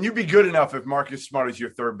 Can you be good enough if Marcus Smart is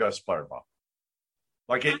your third best player, Bob?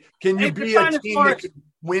 Can you be a team that could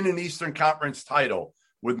win an Eastern Conference title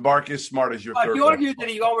with Marcus Smart as your third best? You argued that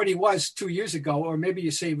he already was 2 years ago, or maybe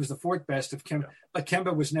you say he was the fourth best of Kemba, but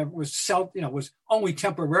Kemba was only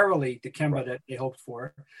temporarily the Kemba that they hoped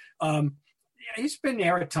for. He's been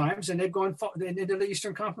there at times, and they've gone into the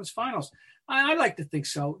Eastern Conference Finals. I like to think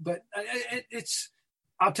so, but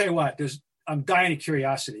I'll tell you what. I'm dying of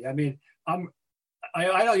curiosity. I mean,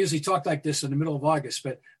 I don't usually talk like this in the middle of August,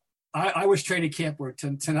 but I was training camp work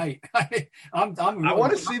tonight. I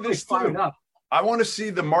want to see this too. I want to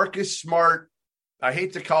see the Marcus Smart. I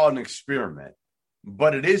hate to call it an experiment,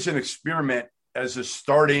 but it is an experiment as a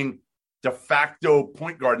starting de facto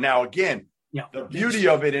point guard. Now, again, the beauty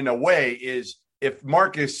of it in a way is if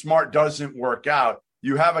Marcus Smart doesn't work out,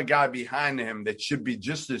 you have a guy behind him that should be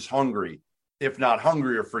just as hungry, if not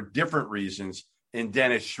hungrier for different reasons, in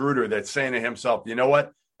Dennis Schroeder, that's saying to himself, you know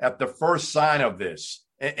what, at the first sign of this,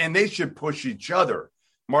 and they should push each other.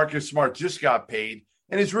 Marcus Smart just got paid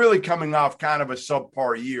and is really coming off kind of a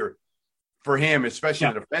subpar year for him, especially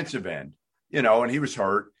on the defensive end, and he was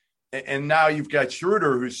hurt. And now you've got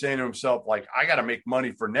Schroeder who's saying to himself, I got to make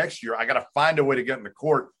money for next year. I got to find a way to get in the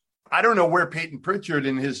court. I don't know where Peyton Pritchard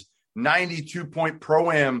in his 92-point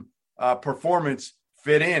pro-am performance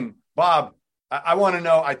fit in. Bob, I want to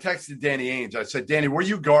know, I texted Danny Ainge. I said, Danny, were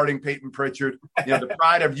you guarding Peyton Pritchard? The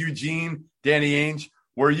pride of Eugene, Danny Ainge.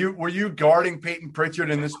 Were you guarding Peyton Pritchard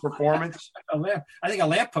in this performance? I think a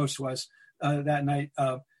lamppost was that night.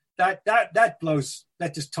 That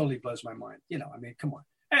just totally blows my mind. I mean, come on.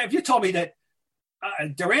 If you told me that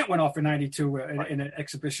Durant went off for 92 in an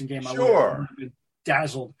exhibition game, I would have been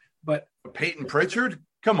dazzled. But Peyton Pritchard?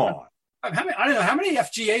 Come on. I don't know how many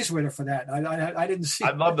FGAs were there for that. I didn't see.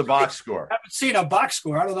 I love the box score. I haven't seen a box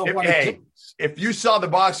score. I don't know what it is. If you saw the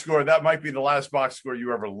box score, that might be the last box score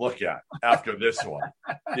you ever look at after this one.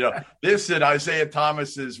 This and Isaiah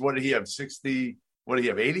Thomas's, what did he have? 60? What did he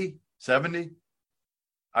have? 80? 70?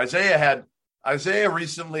 Isaiah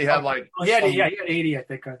recently had he had 80, I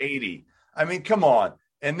think. 80. I mean, come on.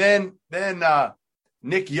 And then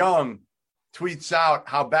Nick Young tweets out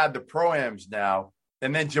how bad the pro-am's now.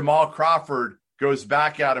 And then Jamal Crawford goes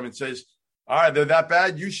back at him and says, all right, they're that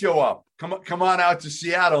bad. You show up. Come on out to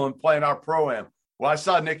Seattle and play in our pro-am. Well, I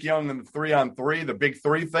saw Nick Young in the 3-on-3, the big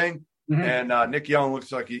three thing. Mm-hmm. And Nick Young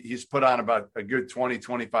looks like he's put on about a good 20,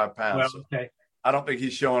 25 pounds. Well, okay. I don't think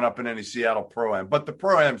he's showing up in any Seattle pro-am. But the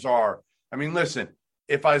pro-ams are, I mean, listen,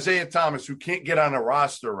 if Isaiah Thomas, who can't get on a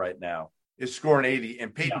roster right now, is scoring 80,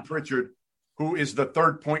 and Peyton Pritchard, who is the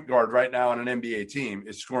third point guard right now on an NBA team,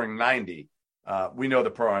 is scoring 90, We know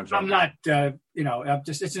the pro-ams. I'm not, I'm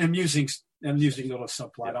just, it's an amusing little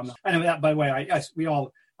subplot. Yes. I know that, by the way,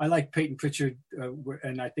 I like Peyton Pritchard,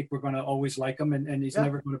 and I think we're going to always like him. And he's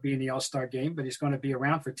never going to be in the All-Star game, but he's going to be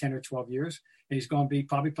around for 10 or 12 years. And he's going to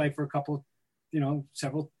probably play for a couple,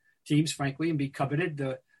 several teams, frankly, and be coveted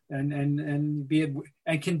and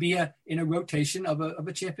can be in a rotation of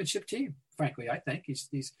a championship team. Frankly, I think he's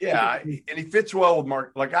and he fits well with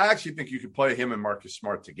Mark. Like, I actually think you could play him and Marcus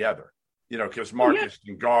Smart together, because Marcus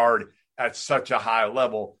can guard at such a high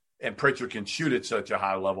level and Pritchard can shoot at such a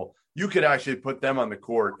high level. You could actually put them on the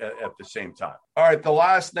court at the same time. All right, the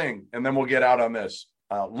last thing, and then we'll get out on this.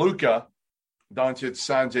 Luka Doncic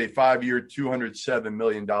signs a 5-year, $207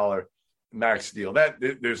 million max deal.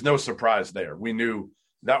 There's no surprise there. We knew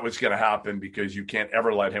that was going to happen because you can't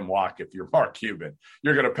ever let him walk if you're Mark Cuban.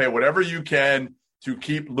 You're going to pay whatever you can to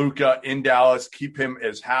keep Luka in Dallas, keep him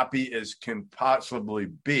as happy as can possibly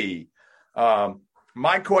be.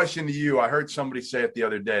 My question to you, I heard somebody say it the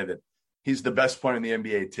other day that he's the best player in the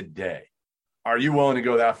NBA today. Are you willing to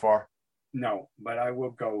go that far? No, but I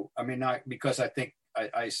will go. I mean, not because I think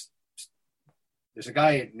there's a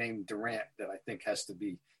guy named Durant that I think has to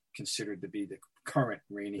be considered to be the current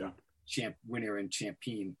reigning winner and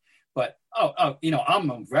champion. But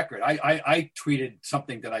I'm on record. I tweeted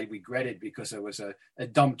something that I regretted because it was a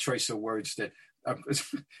dumb choice of words that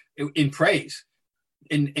in praise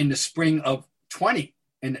in the spring of 20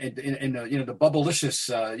 in the the bubblicious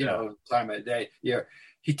time of the day. Yeah,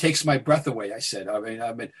 he takes my breath away. I said.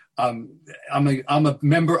 I'm a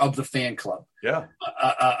member of the fan club. Yeah,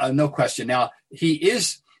 no question. Now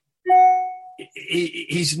he's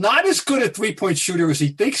not as good a 3-point shooter as he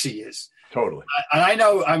thinks he is. Totally. And I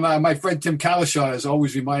know my friend Tim Kalishaw is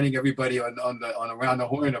always reminding everybody on Around the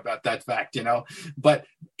Horn about that fact, but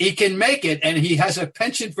he can make it, and he has a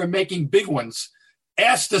penchant for making big ones.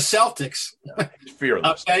 Ask the Celtics. Yeah,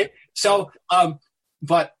 fearless. Okay. So,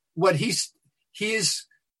 but what he's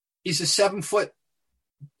a 7 foot.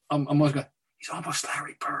 He's almost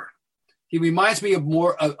Larry Bird. He reminds me of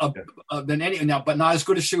more than any now, but not as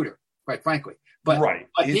good a shooter, quite frankly. But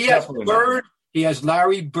he has Bird. He has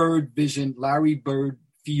Larry Bird vision, Larry Bird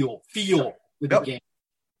feel with the game.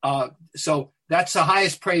 So that's the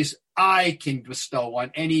highest praise I can bestow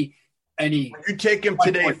on any. When you take him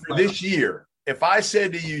today for this year, if I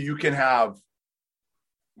said to you, you can have,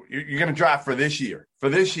 you're going to draft for this year. For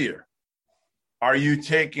this year, are you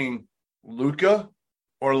taking Luka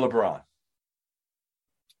or LeBron?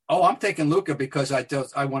 Oh, I'm taking Luka because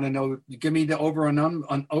I want to know. Give me the over under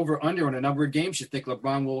on a number of games you think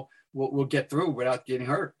LeBron will get through without getting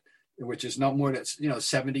hurt, which is not more than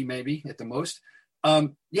 70 maybe at the most. Are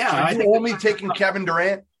you only taking Kevin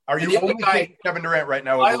Durant? Are you only taking Kevin Durant right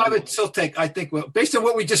now? I would still take. I think based on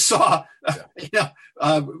what we just saw,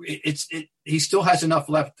 he still has enough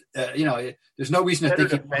left. There's no reason to think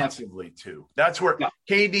defensively too. That's where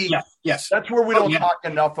KD. Yes, that's where we don't talk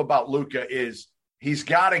enough about Luka. Is he's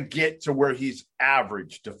got to get to where he's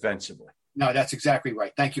average defensively. No, that's exactly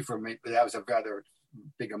right. Thank you for me. That was a rather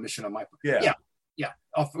big omission on my part. Yeah.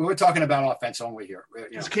 We're talking about offense only here.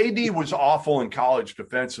 Because KD was awful in college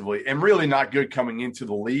defensively and really not good coming into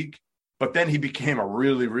the league, but then he became a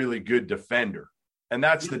really, really good defender. And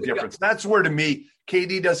that's the difference. That's where, to me,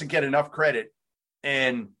 KD doesn't get enough credit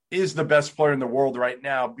and is the best player in the world right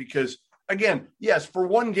now because, again, yes, for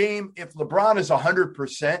one game, if LeBron is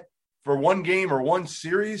 100% for one game or one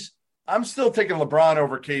series, I'm still taking LeBron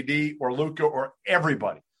over KD or Luka or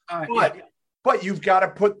everybody. But you've got to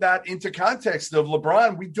put that into context of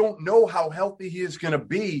LeBron. We don't know how healthy he is going to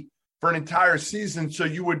be for an entire season. So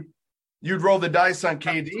you'd roll the dice on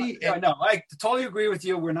KD. No, I totally agree with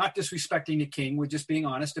you. We're not disrespecting the king. We're just being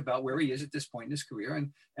honest about where he is at this point in his career.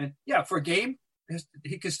 And for a game,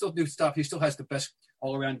 he can still do stuff. He still has the best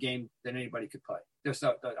all-around game that anybody could play.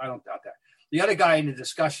 I don't doubt that. The other guy in the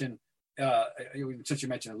discussion, since you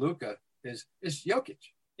mentioned Luka, is Jokic.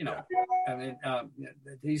 I mean,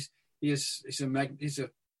 he's a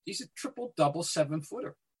triple-double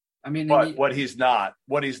 7-footer. I mean, but what he's not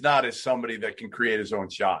is somebody that can create his own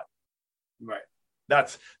shot. Right.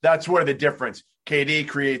 That's where the difference. KD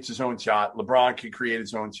creates his own shot. LeBron can create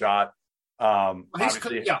his own shot. He's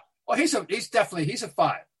a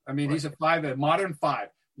 5. I mean, He's a 5, a modern 5.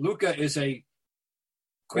 Luka is a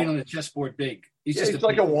queen on the chessboard big. He's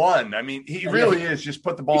like a 1. I mean, he really is. Just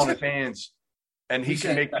put the ball in his hands, and he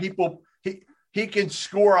can make people. He can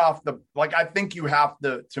score off the – like I think you have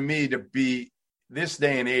to me, to be this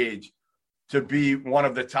day and age, to be one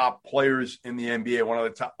of the top players in the NBA, one of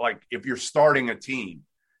the top – like if you're starting a team,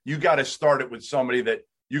 you got to start it with somebody that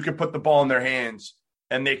you can put the ball in their hands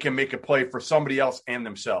and they can make a play for somebody else and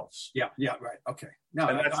themselves. Yeah, right. Okay. No,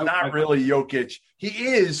 and that's not really Jokic. He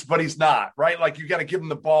is, but he's not, right? Like, you got to give him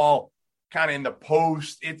the ball kind of in the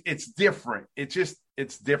post. It's different. It's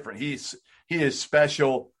different. He is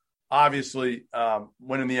special. Obviously,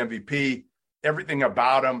 winning the MVP, everything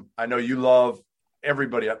about him. I know you love.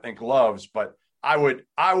 Everybody, I think, loves. But I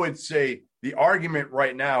would say the argument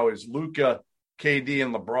right now is Luka, KD,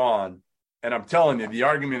 and LeBron. And I'm telling you, the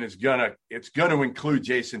argument is gonna include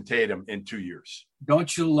Jason Tatum in 2 years.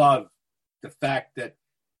 Don't you love the fact that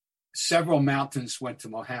several mountains went to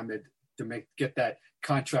Mohammed to get that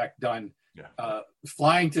contract done? Yeah.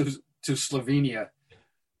 Flying to Slovenia,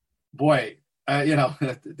 boy,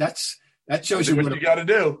 that shows you what you got to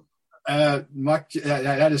do.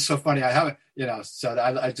 That is so funny. I haven't, so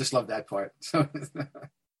I just love that part. All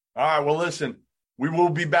right. Well, listen, we will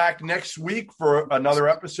be back next week for another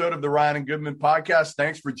episode of the Ryan and Goodman podcast.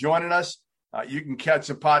 Thanks for joining us. You can catch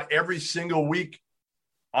the pod every single week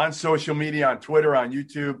on social media, on Twitter, on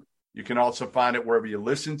YouTube. You can also find it wherever you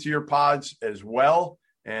listen to your pods as well.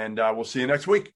 And we'll see you next week.